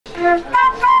I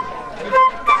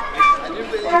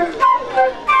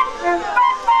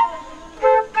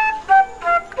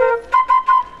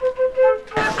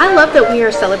love that we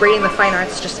are celebrating the fine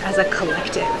arts just as a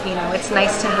collective. You know, it's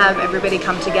nice to have everybody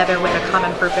come together with a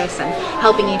common purpose and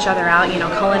helping each other out. You know,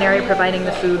 Culinary providing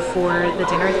the food for the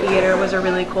dinner theater was a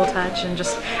really cool touch, and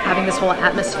just having this whole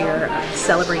atmosphere of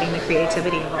celebrating the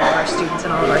creativity of all of our students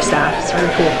and all of our staff is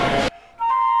really cool.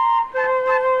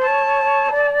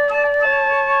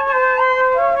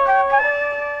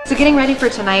 So getting ready for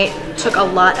tonight took a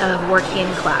lot of work in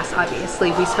class,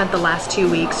 obviously. We spent the last 2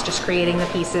 weeks just creating the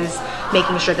pieces,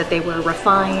 making sure that they were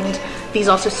refined. These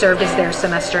also served as their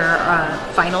semester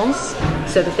finals,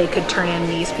 so that they could turn in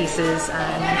these pieces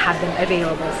and have them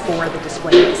available for the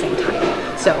display at the same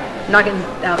time. So knocking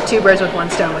out 2 birds with 1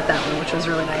 stone with that one, which was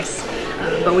really nice.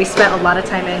 But we spent a lot of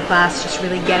time in class just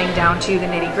really getting down to the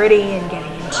nitty-gritty and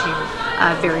getting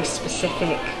into very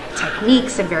specific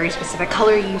techniques and very specific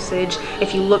color usage.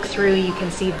 If you look through, you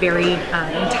can see very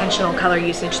intentional color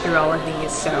usage through all of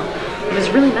these, so it was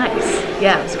really nice.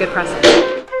 Yeah, it was a good process.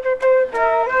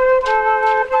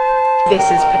 This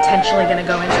is potentially going to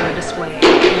go into a display.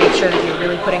 Make sure that you're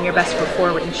really putting your best foot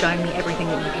forward and showing me everything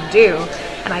that you can do.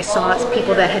 And I saw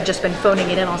people that had just been phoning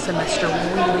it in all semester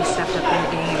really stepped up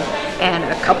their game, and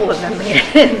a couple of them made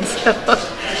it in, so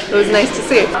it was nice to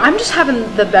see. I'm just having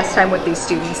the best time with these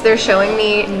students. They're showing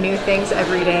me new things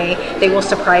every day. They will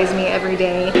surprise me every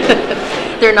day.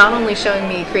 They're not only showing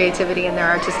me creativity in their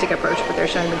artistic approach, but they're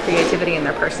showing me creativity in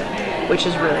their person, which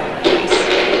is really nice.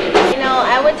 You know,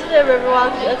 I went to the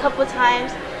Riverwalk a couple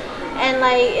times, and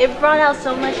like it brought out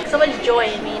so much joy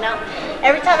in me. You know,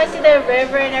 every time I see the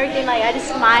river and everything, like I just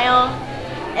smile,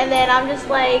 and then I'm just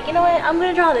like, you know what, I'm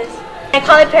gonna draw this. I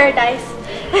call it paradise.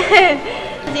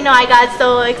 You know, I got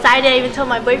so excited. I even told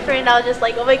my boyfriend, I was just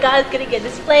like, oh my god, it's gonna get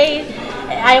displayed.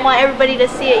 I want everybody to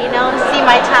see it, you know, see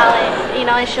my talent, you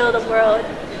know, and show the world.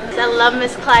 I love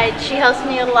Miss Clyde. She helps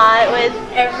me a lot with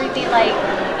everything. Like,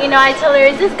 you know, I tell her,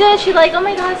 is this good? She's like, oh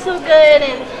my god, it's so good.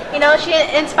 And, you know, she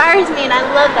inspires me, and I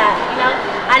love that, you know.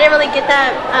 I didn't really get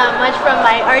that much from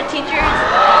my art teachers,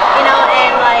 you know,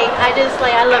 and like,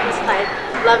 I love Miss Clyde.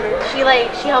 Love her. She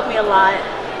helped me a lot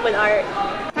with art.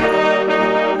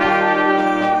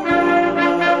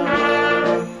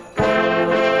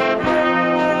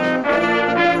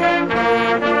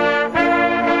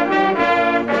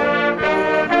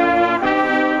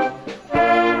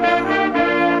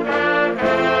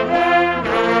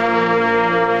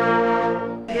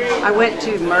 I went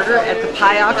to Murder at the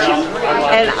Pie Auction,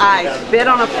 and I bid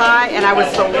on a pie, and I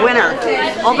was the winner.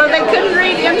 Although they couldn't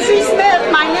read MC Smith,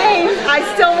 my name, I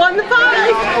still won the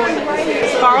pie.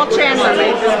 Carl Chandler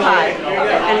made this pie,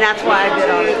 and that's why I bid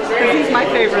on it, because he's my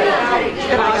favorite,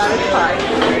 and I got his pie.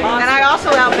 And I also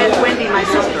outbid Wendy, my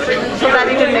sister, so that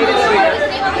even made it sweeter.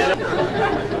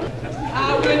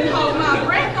 I wouldn't hold my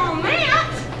breath on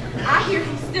that. I hear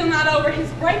he's still not over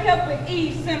his breakup with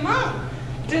Eve Simone.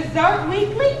 Dessert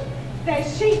Weekly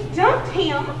says she dumped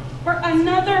him for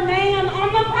another man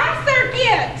on the pie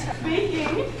circuit.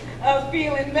 Speaking of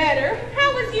feeling better,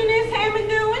 how is Eunice Hammond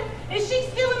doing? Is she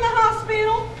still in the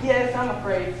hospital? Yes, I'm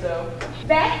afraid so.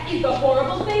 That is a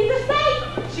horrible thing to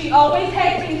say. She always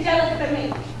has been jealous of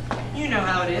me. You know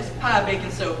how it is. Pie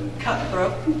baking so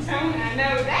cutthroat. Don't I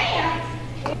know that?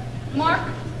 Mark,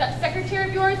 that secretary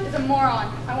of yours is a moron.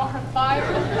 I want her fired.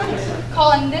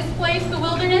 Calling this place the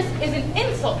wilderness is an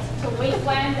insult to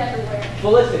wastelands everywhere.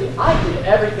 Felicity, I did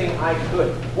everything I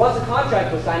could. Once a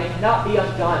contract was signed, it cannot be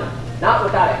undone. Not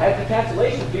without a hefty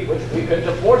cancellation fee, which we couldn't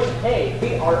afford to pay.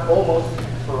 We are almost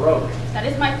broke. That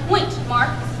is my point, Mark.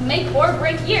 This is make or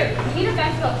break year. We need a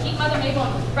guy to keep Mother Mabel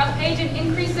on the front page and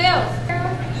increase sales.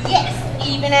 Yes,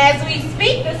 even as we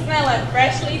speak, the smell of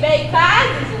freshly baked pies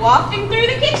is wafting through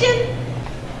the kitchen.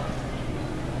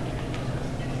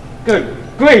 Good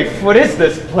grief, what is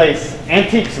this place?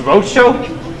 Antiques Roadshow?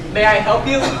 May I help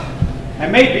you? I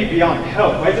may be beyond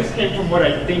help. I just came from what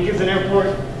I think is an airport.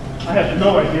 I have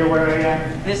no idea where I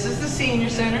am. This is the senior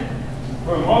center.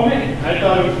 For a moment, I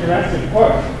thought it was Jurassic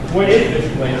Park. What is this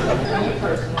place?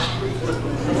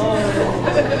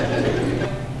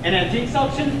 An antiques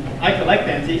auction? I collect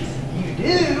antiques. You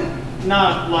do?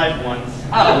 Not live ones.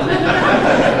 Oh.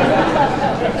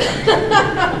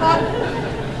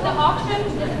 The auction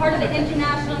is part of the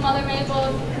International Mother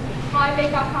Mabel's Pie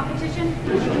Bake-Off competition.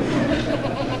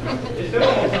 Is there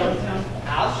almost out of town?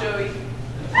 I'll show you.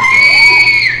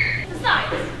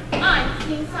 Besides, I'm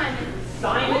King Simon.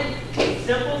 Simon?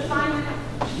 Simple Simon?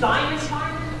 Simon?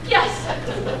 Yes.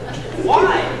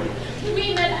 Why?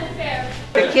 We met at the fair.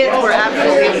 The kids were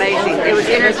absolutely amazing. It was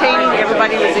entertaining.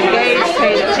 Everybody was engaged,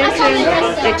 paying attention.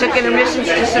 They took intermissions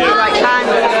just at the right time.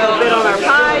 We had a little bit on our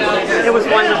pie. It was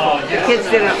wonderful. The kids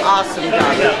did an awesome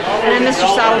job. And then Mr.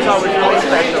 Sal was always really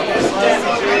special.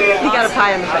 He got a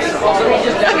pie in the face.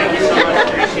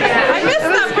 I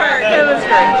missed that part. It was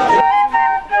great.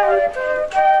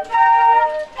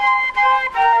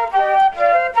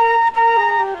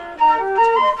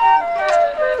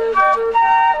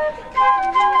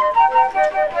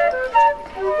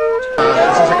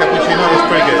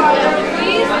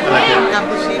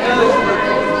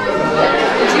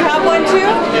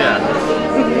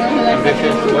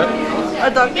 What?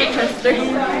 A Dr. Chester.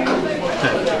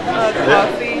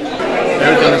 Coffee.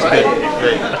 Everything is good.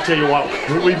 Great. I tell you what,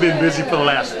 we've been busy for the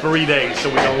last 3 days, so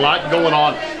we got a lot going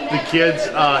on. The kids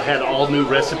had all new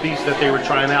recipes that they were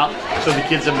trying out. So the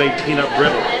kids have made peanut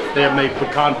brittle. They have made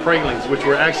pecan pralines, which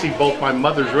were actually both my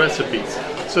mother's recipes.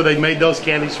 So they made those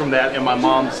candies from that and my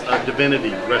mom's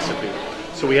divinity recipe.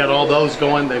 So we had all those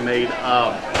going. They made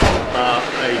a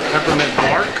peppermint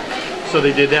bark. So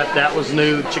they did that. That was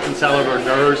new. Chicken salad hors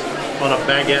d'oeuvres on a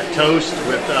baguette toast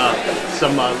with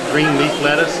some green leaf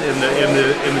lettuce in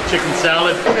the chicken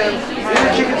salad.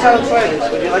 Chicken salad sliders.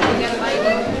 Would you like them?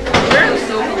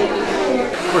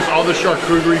 Of course, all the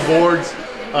charcuterie boards.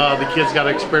 The kids got to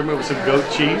experiment with some goat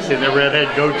cheese. They never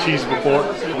had goat cheese before.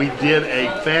 We did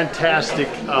a fantastic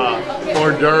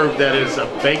hors d'oeuvre that is a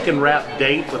bacon wrapped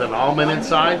date with an almond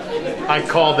inside. I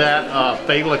call that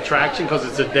fatal attraction because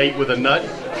it's a date with a nut.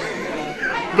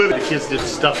 But the kids did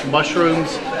stuffed mushrooms,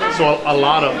 so a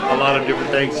lot of different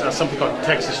things. Something called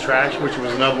Texas Trash, which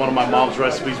was another one of my mom's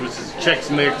recipes, which is Chex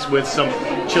Mix with some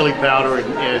chili powder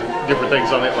and different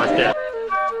things on it like that.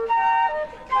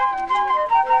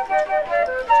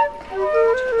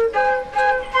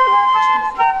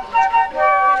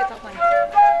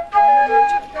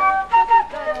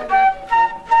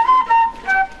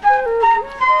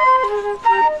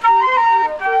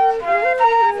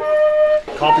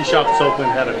 Coffee shop's open,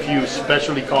 had a few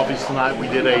specialty coffees tonight. We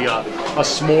did a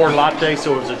s'more latte,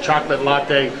 so it was a chocolate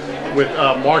latte with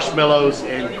marshmallows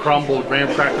and crumbled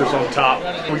graham crackers on top.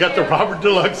 We got the Robert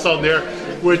Deluxe on there,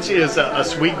 which is a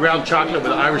sweet ground chocolate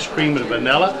with Irish cream and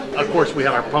vanilla. Of course, we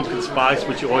had our pumpkin spice,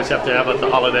 which you always have to have at the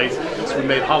holidays. So we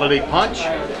made holiday punch,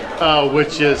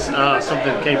 which is something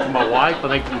that came from my wife, I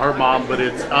think from her mom, but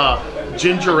it's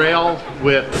ginger ale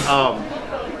with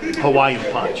Hawaiian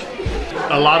punch.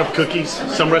 A lot of cookies,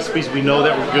 some recipes we know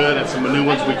that were good and some new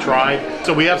ones we tried.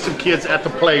 So we have some kids at the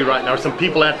play right now, or some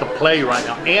people at the play right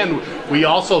now. And we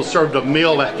also served a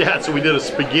meal at that. So we did a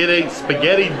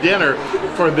spaghetti dinner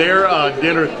for their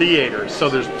dinner theater. So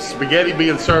there's spaghetti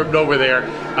being served over there.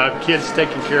 Kids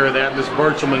taking care of that. Miss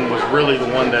Birchelman was really the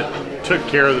one that took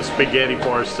care of the spaghetti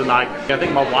for us tonight. I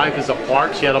think my wife is a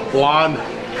part. She had a blonde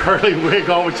curly wig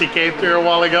on when she came here a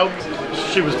while ago.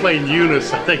 She was playing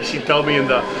Eunice, I think she told me, in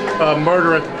the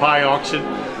Murder at the Pie auction.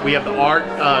 We have the art,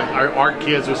 our art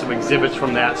kids with some exhibits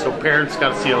from that, so parents got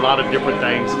to see a lot of different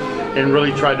things and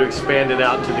really try to expand it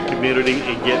out to the community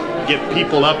and get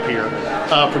people up here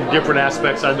from different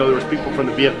aspects. I know there was people from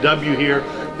the VFW here,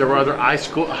 there were other high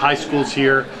schools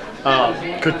here.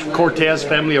 Cortez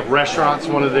family of restaurants,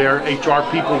 one of their HR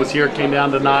people was here, came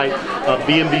down tonight.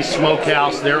 B&B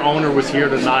Smokehouse, their owner was here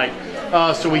tonight.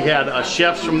 So we had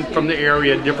chefs from the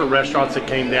area, different restaurants that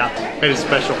came down, made it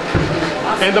special.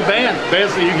 And the band,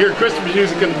 so you hear Christmas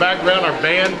music in the background. Our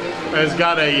band has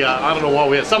got a, I don't know what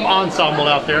we have, some ensemble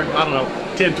out there, I don't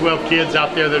know, 10, 12 kids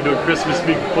out there. They're doing Christmas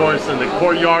music for us in the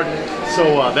courtyard.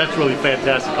 So that's really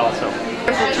fantastic also.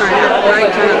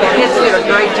 Great turnout. The kids did a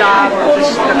great job. The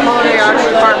Culinary Arts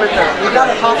department,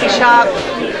 the coffee shop.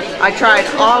 I tried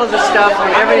all of the stuff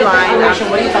on every line,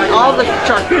 all the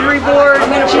charcuterie boards,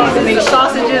 the cheeses, the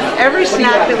sausages, every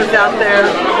snack that was out there.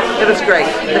 It was great.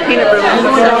 The peanut brittle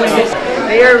was exceptional.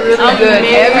 They are really good.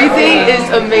 Everything is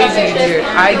amazing here.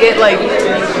 I get like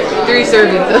 3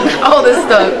 servings of all this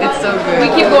stuff. It's so good.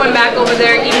 We keep going back over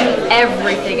there eating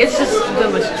everything. It's just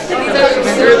delicious.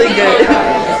 It's really good.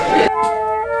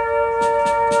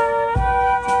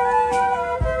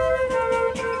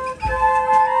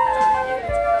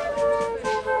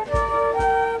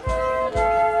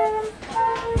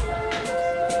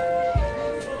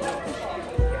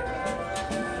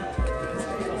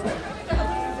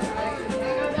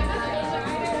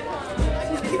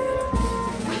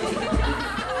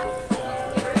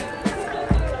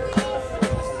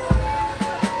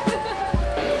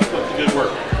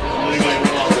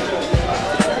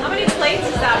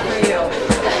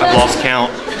 I've lost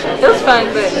count. It was fun,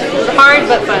 but it was hard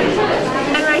but fun.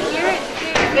 And right here,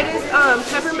 it is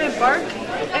peppermint bark,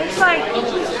 It's like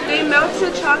they melt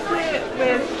the chocolate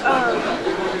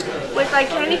with like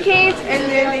candy canes, and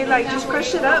then they like just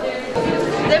crush it up.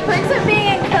 The perks of being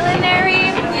in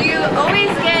culinary, you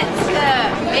always get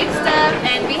to make stuff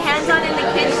and be hands-on in the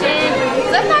kitchen.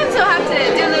 Sometimes you'll have to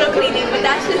do a little cleaning, but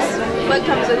that's just what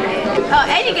comes with it. Oh,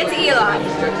 and you get to eat a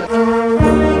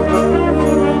lot.